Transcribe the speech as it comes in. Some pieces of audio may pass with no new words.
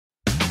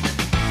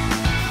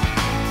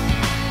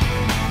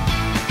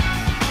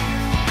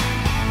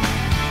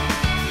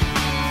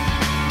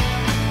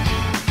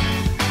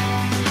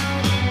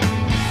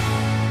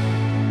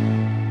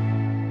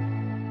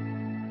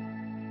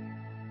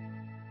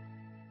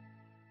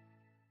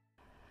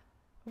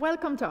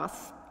Welcome to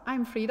us.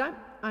 I'm Frida.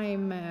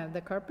 I'm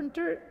the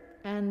carpenter,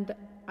 and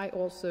I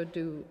also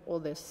do all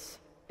this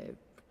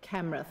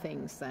camera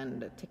things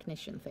and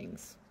technician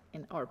things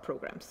in our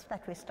programs.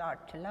 That we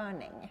start to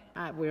learning.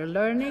 We're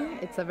learning.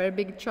 It's a very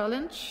big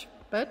challenge,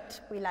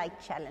 but... We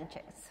like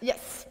challenges.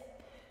 Yes.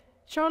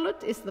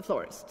 Charlotte is the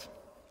florist.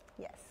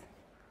 Yes.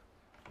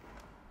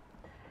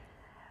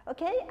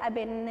 Okay, I've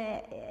been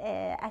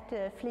at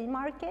a flea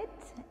market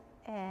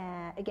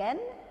again,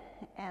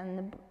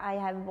 and I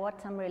have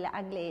bought some really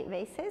ugly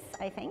vases,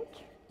 I think.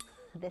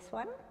 This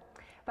one.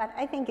 But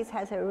I think it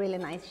has a really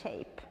nice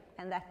shape,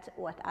 and that's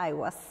what I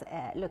was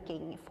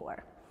looking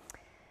for.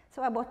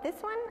 So I bought this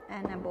one,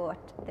 and I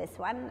bought this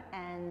one,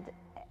 and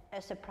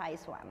a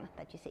surprise one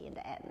that you see in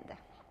the end.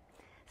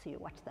 So you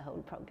watch the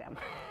whole program.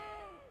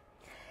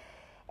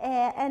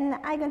 And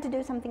I'm going to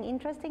do something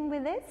interesting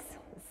with this,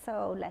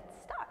 so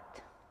let's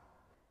start.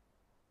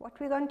 What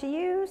we're going to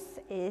use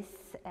is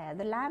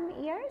the lamb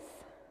ears,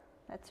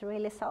 that's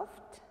really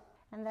soft,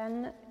 and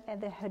then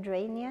the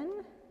hydrangea,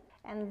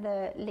 and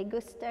the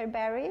liguster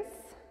berries,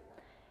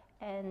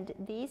 and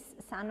these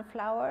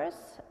sunflowers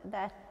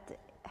that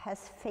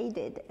has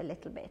faded a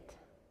little bit,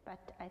 but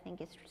I think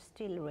it's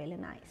still really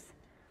nice.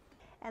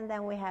 And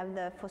then we have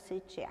the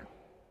forsythia.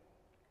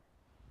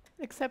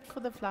 Except for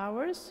the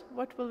flowers,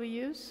 what will we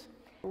use?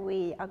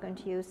 We are going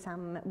to use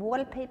some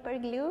wallpaper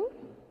glue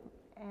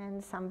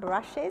and some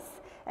brushes.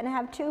 And I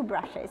have 2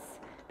 brushes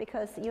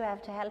because you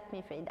have to help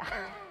me, Frida.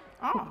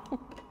 Ah,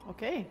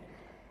 okay.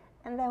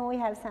 And then we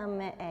have some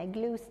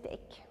glue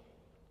stick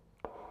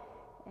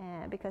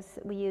because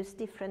we use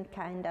different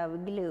kind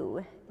of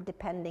glue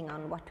depending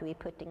on what we're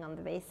putting on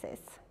the vases.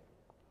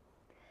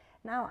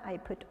 Now I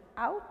put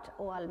out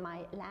all my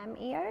lamb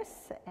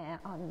ears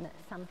on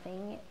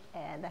something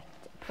that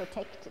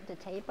protect the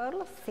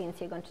table,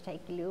 since you're going to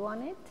take glue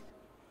on it.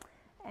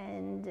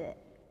 And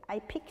I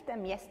picked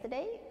them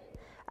yesterday.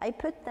 I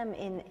put them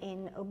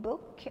in a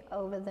book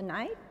over the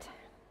night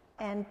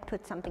and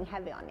put something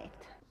heavy on it.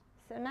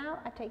 So now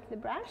I take the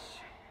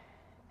brush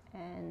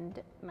and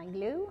my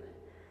glue,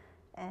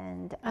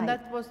 and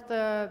that was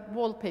the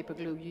wallpaper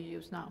glue you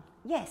use now?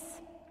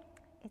 Yes,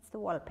 it's the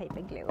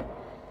wallpaper glue.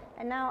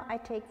 And now I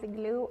take the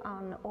glue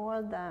on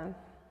all the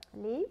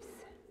leaves,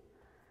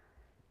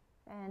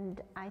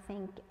 and I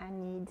think I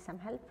need some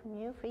help from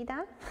you,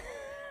 Frida.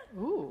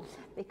 Ooh.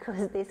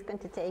 Because this is going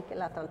to take a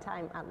lot of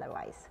time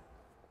otherwise.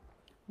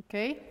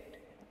 Okay,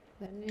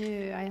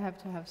 then I have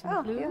to have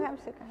some glue. Oh, you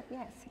have to,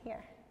 yes,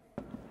 here.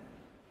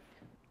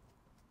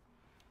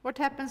 What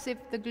happens if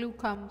the glue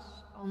comes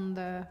on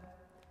the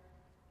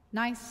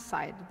nice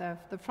side,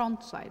 the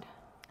front side?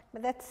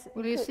 But that's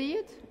will you see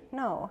it?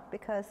 No,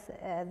 because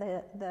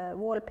the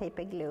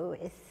wallpaper glue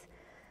is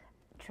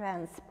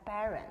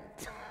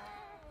transparent.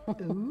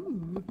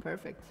 Ooh,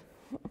 perfect.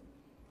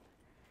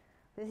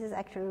 This is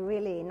actually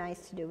really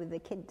nice to do with the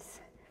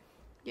kids.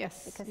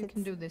 Yes, because you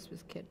can do this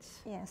with kids.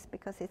 Yes,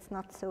 because it's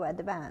not so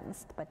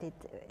advanced, but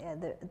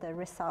the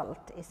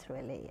result is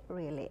really,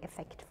 really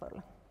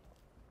effectful.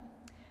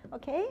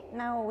 Okay,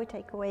 now we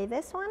take away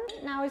this one.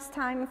 Now it's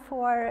time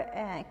for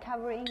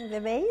covering the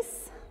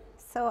vase.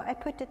 So I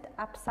put it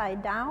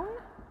upside down,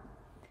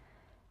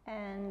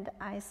 and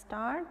I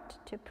start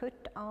to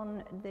put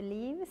on the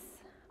leaves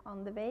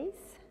on the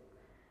vase.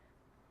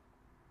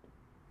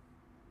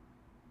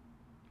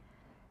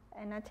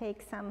 And I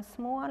take some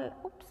small,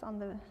 oops, on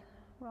the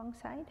wrong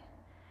side.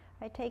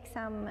 I take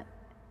some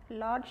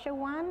larger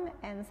one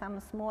and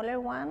some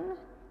smaller one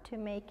to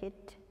make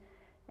it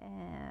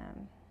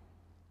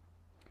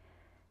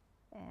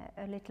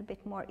a little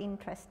bit more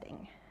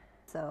interesting.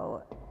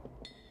 So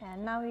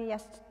now you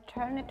just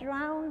turn it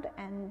around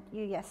and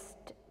you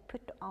just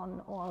put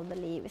on all the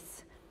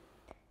leaves.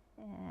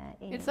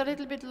 It's a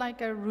little bit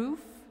like a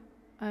roof.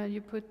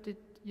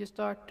 You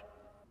start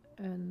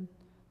in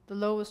the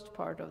lowest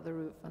part of the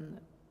roof and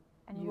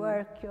you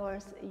work your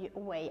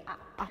way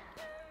up.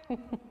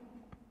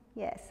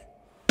 Yes.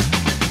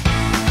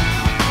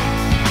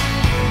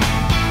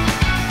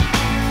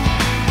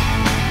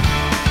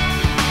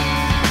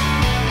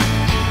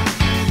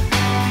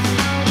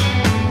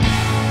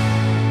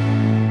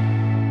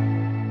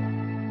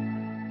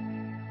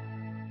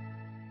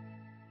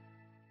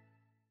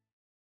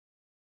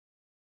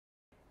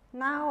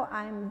 Now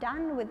I'm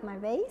done with my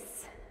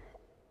vase,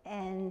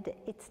 and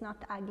it's not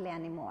ugly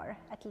anymore.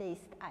 At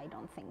least I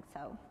don't think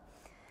so.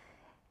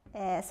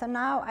 So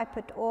now I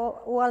put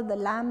all the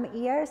lamb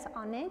ears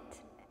on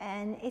it,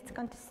 and it's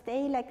going to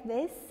stay like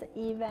this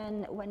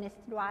even when it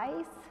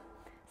dries.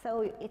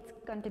 So it's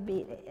going to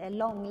be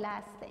long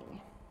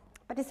lasting.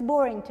 But it's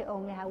boring to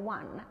only have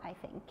one, I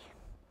think.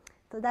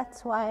 So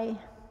that's why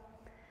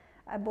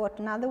I bought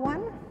another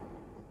one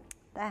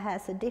that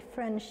has a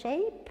different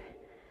shape.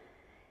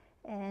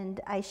 And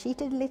I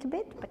cheated a little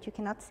bit, but you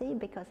cannot see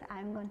because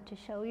I'm going to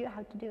show you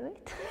how to do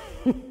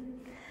it.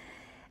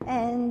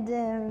 And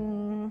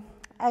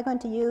I'm going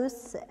to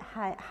use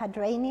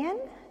hydrangea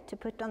to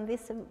put on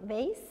this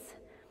vase.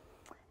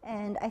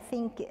 And I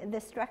think the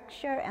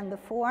structure and the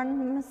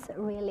forms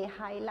really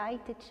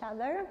highlight each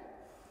other.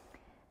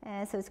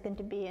 So it's going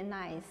to be a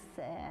nice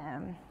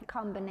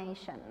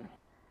combination.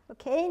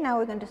 Okay, now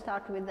we're going to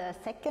start with the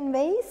second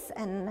vase,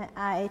 and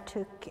I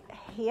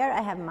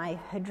have my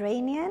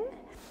hydrangean,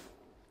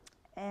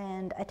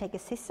 and I take a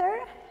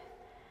scissor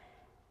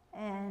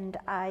and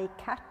I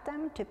cut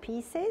them to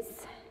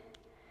pieces,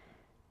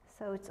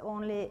 so it's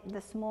only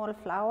the small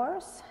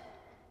flowers.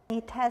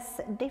 It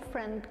has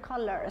different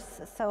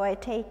colors, so I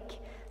take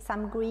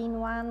some green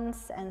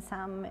ones and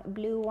some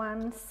blue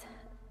ones,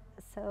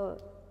 so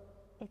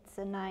it's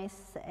a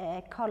nice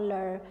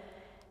color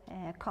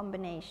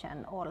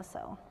combination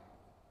also.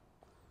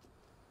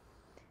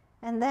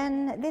 And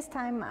then this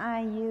time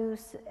I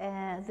use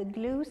the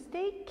glue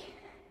stick.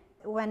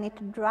 When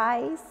it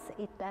dries,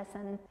 it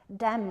doesn't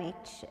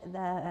damage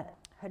the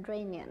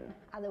hydrangean,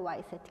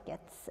 otherwise it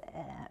gets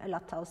a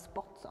lot of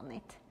spots on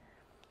it.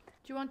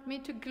 Do you want me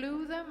to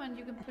glue them and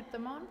you can put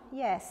them on?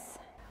 Yes,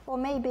 or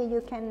maybe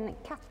you can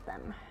cut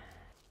them.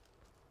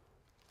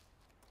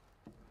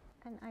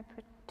 And I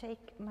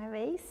take my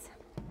vase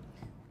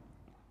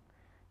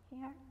here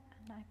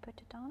and I put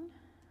it on.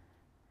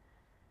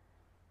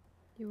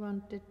 You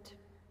want it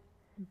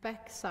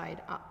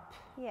backside up?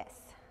 Yes,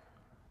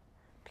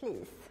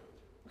 please.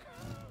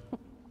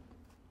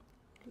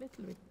 A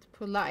little bit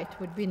polite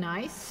would be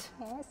nice.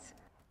 Yes,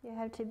 you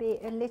have to be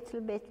a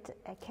little bit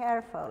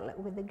careful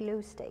with the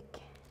glue stick,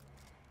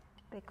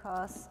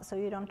 because so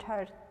you don't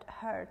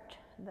hurt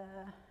the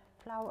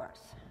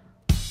flowers.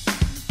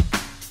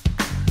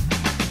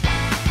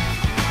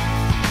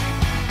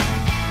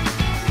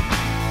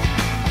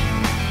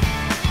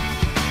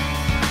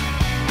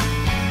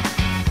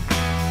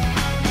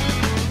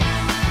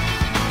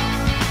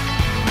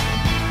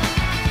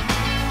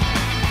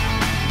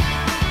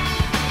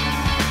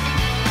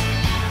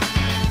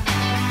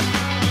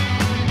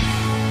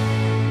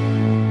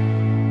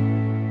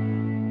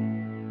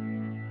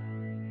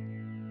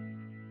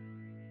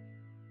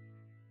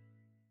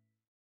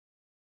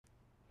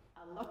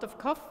 A lot of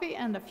coffee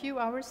and a few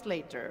hours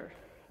later.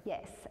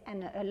 Yes,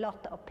 and a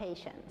lot of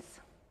patience.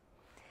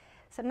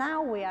 So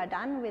now we are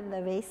done with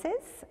the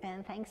vases,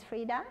 and thanks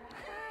Frida.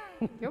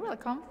 You're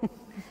welcome.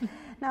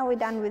 Now we're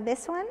done with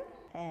this one,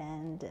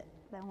 and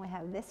then we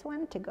have this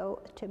one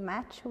to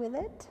match with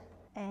it,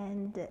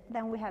 and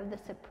then we have the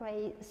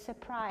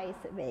surprise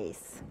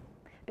vase,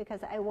 because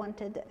I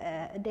wanted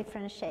a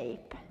different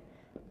shape,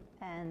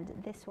 and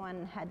this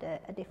one had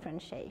a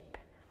different shape.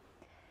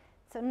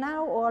 So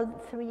now all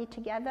three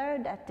together,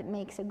 that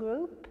makes a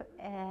group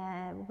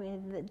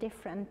with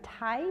different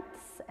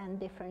heights and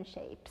different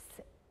shapes.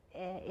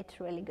 It's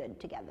really good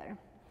together.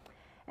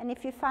 And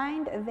if you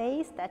find a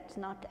vase that's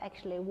not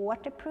actually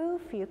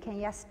waterproof, you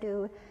can just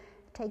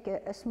take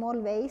a small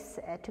vase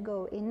to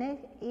go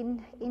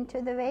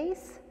into the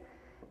vase,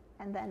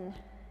 and then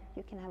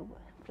you can have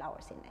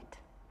flowers in it.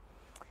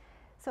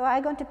 So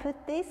I'm going to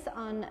put this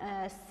on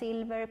a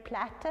silver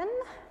platen,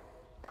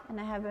 and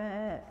I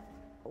have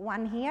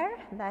one here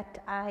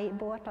that I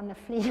bought on a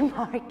flea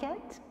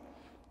market,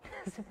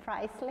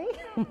 surprisingly.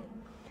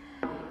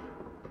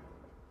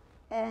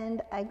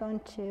 And I'm going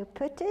to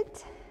put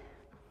it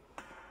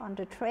on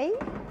the tray.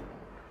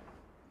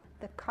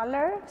 The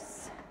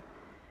colors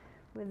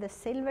with the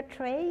silver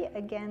tray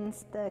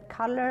against the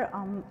color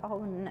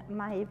on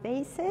my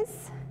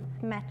vases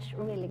match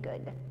really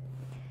good.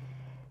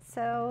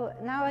 So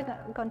now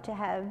I'm going to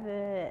have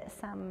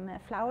some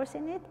flowers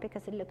in it,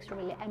 because it looks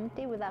really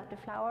empty without the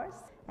flowers.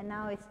 And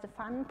now it's the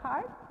fun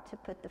part to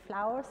put the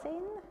flowers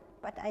in,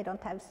 but I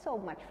don't have so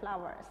much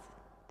flowers.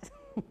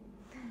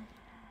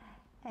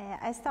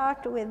 I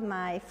start with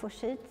my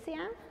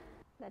forsythia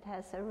that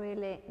has a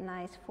really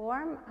nice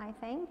form, I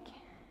think.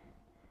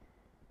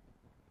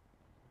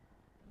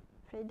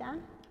 Frida?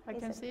 I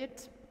can see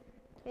it.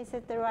 Is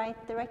it the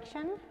right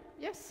direction?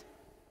 Yes.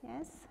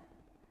 Yes.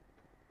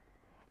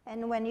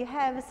 And when you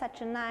have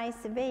such a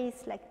nice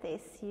vase like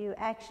this, you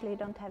actually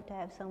don't have to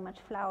have so much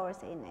flowers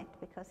in it,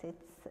 because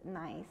it's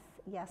nice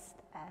just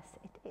as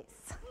it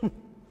is.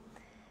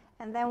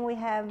 And then we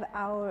have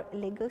our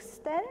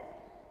liguster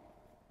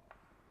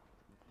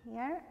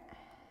here,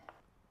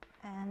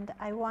 and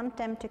I want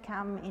them to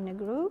come in a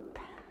group,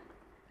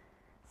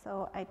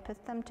 so I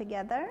put them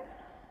together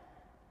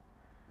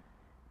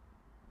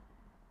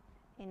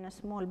in a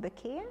small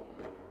bouquet,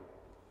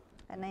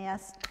 and I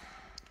just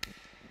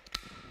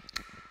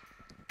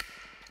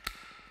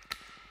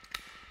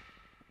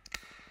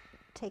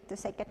take the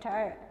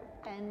secateur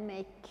and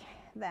make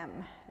them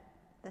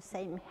the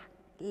same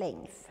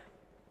length,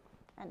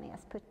 and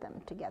just put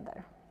them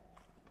together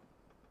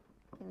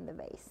in the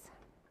vase.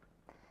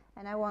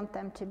 And I want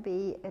them to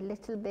be a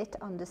little bit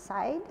on the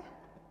side.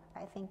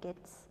 I think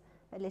it's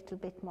a little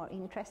bit more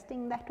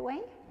interesting that way.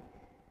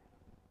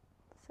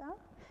 So,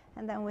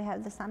 and then we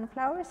have the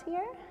sunflowers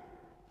here.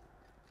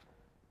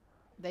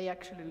 They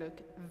actually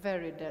look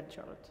very dead,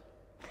 Charlotte.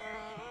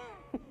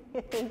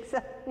 You think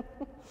so?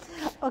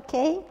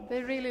 Okay.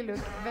 They really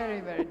look very,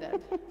 very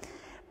dead.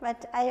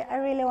 But I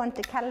really want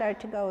the color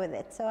to go with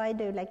it, so I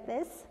do like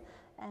this,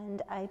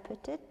 and I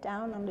put it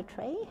down on the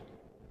tray.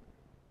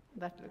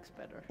 That looks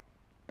better.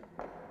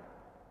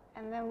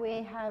 And then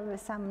we have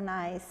some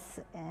nice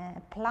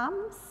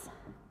plums.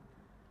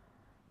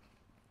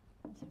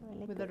 It's really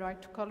With good. the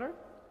right color?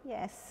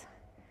 Yes.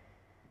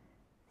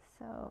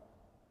 So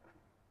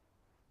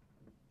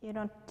you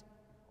don't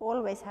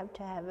always have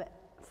to have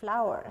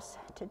flowers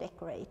to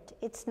decorate.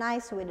 It's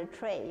nice with a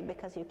tray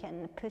because you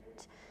can put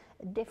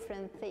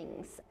different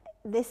things.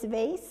 This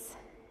vase,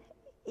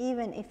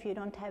 even if you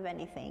don't have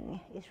anything,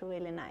 is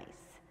really nice.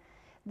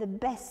 The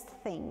best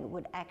thing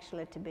would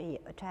actually to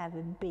have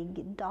a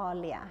big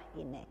dahlia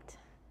in it,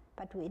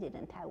 but we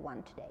didn't have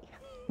one today.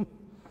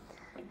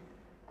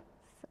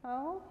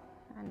 So,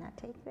 I'm gonna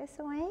take this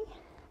away.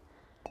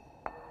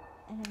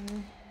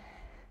 And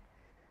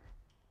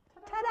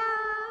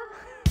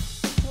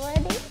ta-da!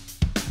 Ready?